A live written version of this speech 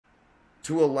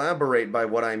To elaborate by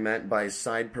what I meant by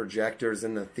side projectors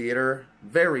in the theater,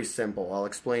 very simple. I'll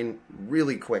explain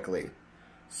really quickly.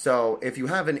 So if you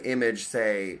have an image,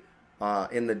 say,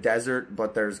 in the desert,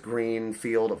 but there's green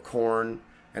field of corn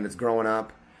and it's growing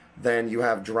up, then you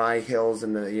have dry hills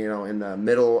in the, in the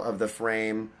middle of the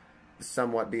frame,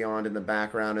 somewhat beyond in the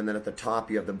background, and then at the top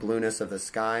you have the blueness of the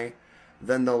sky.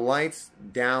 Then the lights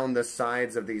down the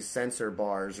sides of these sensor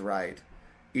bars, right?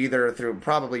 Either through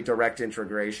probably direct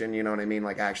integration, you know what I mean,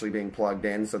 like actually being plugged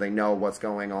in so they know what's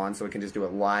going on so we can just do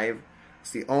it live.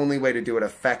 It's the only way to do it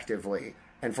effectively.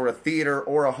 And for a theater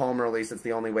or a home release, it's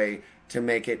the only way to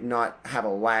make it not have a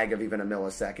lag of even a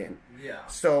millisecond. Yeah.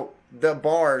 So the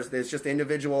bars, there's just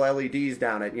individual LEDs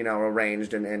down it,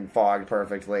 arranged and fogged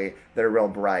perfectly. They're real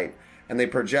bright. And they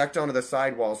project onto the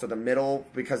sidewall, so the middle,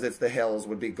 because it's the hills,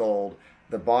 would be gold.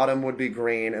 The bottom would be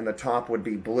green, and the top would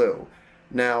be blue.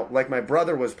 Now, like my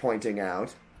brother was pointing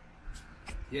out...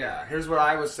 Yeah, here's what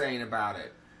I was saying about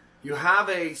it. You have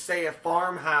say a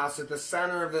farmhouse at the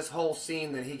center of this whole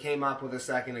scene that he came up with a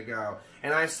second ago.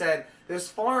 And I said, this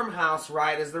farmhouse,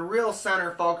 right, is the real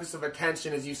center focus of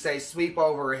attention as you say, sweep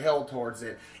over a hill towards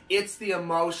it. It's the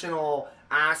emotional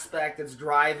aspect that's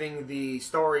driving the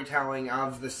storytelling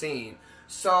of the scene.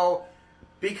 So,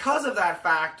 because of that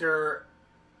factor,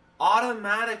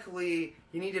 automatically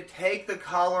you need to take the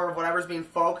color of whatever's being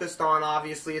focused on,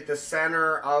 obviously, at the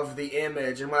center of the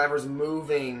image, and whatever's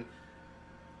moving,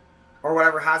 or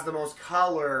whatever has the most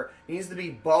color, needs to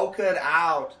be bokeh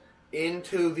out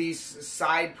into these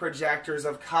side projectors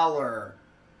of color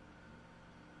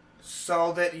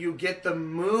so that you get the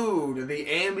mood, the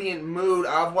ambient mood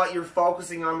of what you're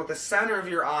focusing on with the center of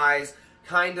your eyes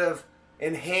kind of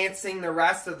enhancing the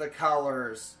rest of the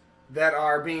colors that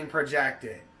are being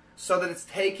projected, so that it's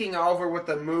taking over with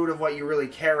the mood of what you really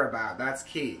care about. That's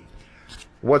key.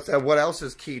 What else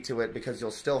is key to it, because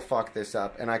you'll still fuck this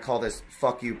up, and I call this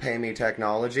fuck you pay me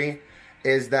technology,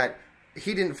 is that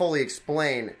he didn't fully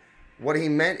explain. What he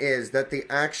meant is that the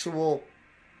actual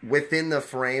within the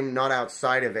frame, not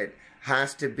outside of it,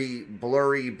 has to be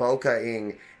blurry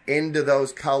bokehing into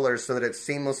those colors so that it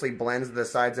seamlessly blends to the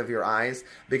sides of your eyes,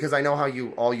 because I know how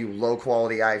all you low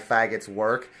quality eye faggots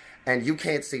work, and you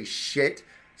can't see shit.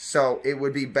 So it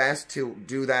would be best to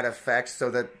do that effect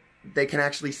so that they can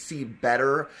actually see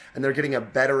better and they're getting a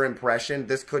better impression.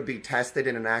 This could be tested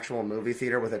in an actual movie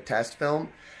theater with a test film,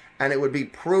 and it would be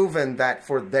proven that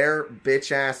for their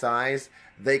bitch-ass eyes,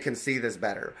 they can see this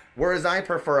better. Whereas I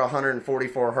prefer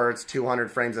 144 hertz,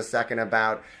 200 frames a second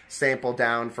about, sample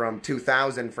down from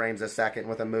 2,000 frames a second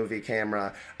with a movie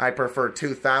camera. I prefer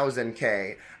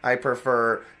 2000K. I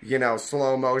prefer,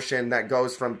 slow motion that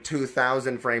goes from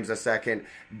 2,000 frames a second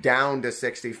down to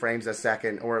 60 frames a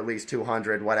second, or at least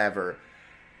 200, whatever.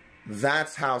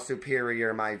 That's how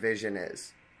superior my vision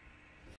is.